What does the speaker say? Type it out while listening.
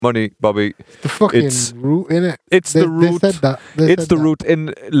money, Bobby. The fucking It's root in it. it's the root. They said that. It's the root. In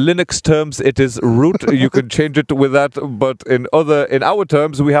Linux terms, it is root. You can change it with that, but in our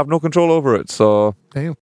terms, we have no control over it. So Damn.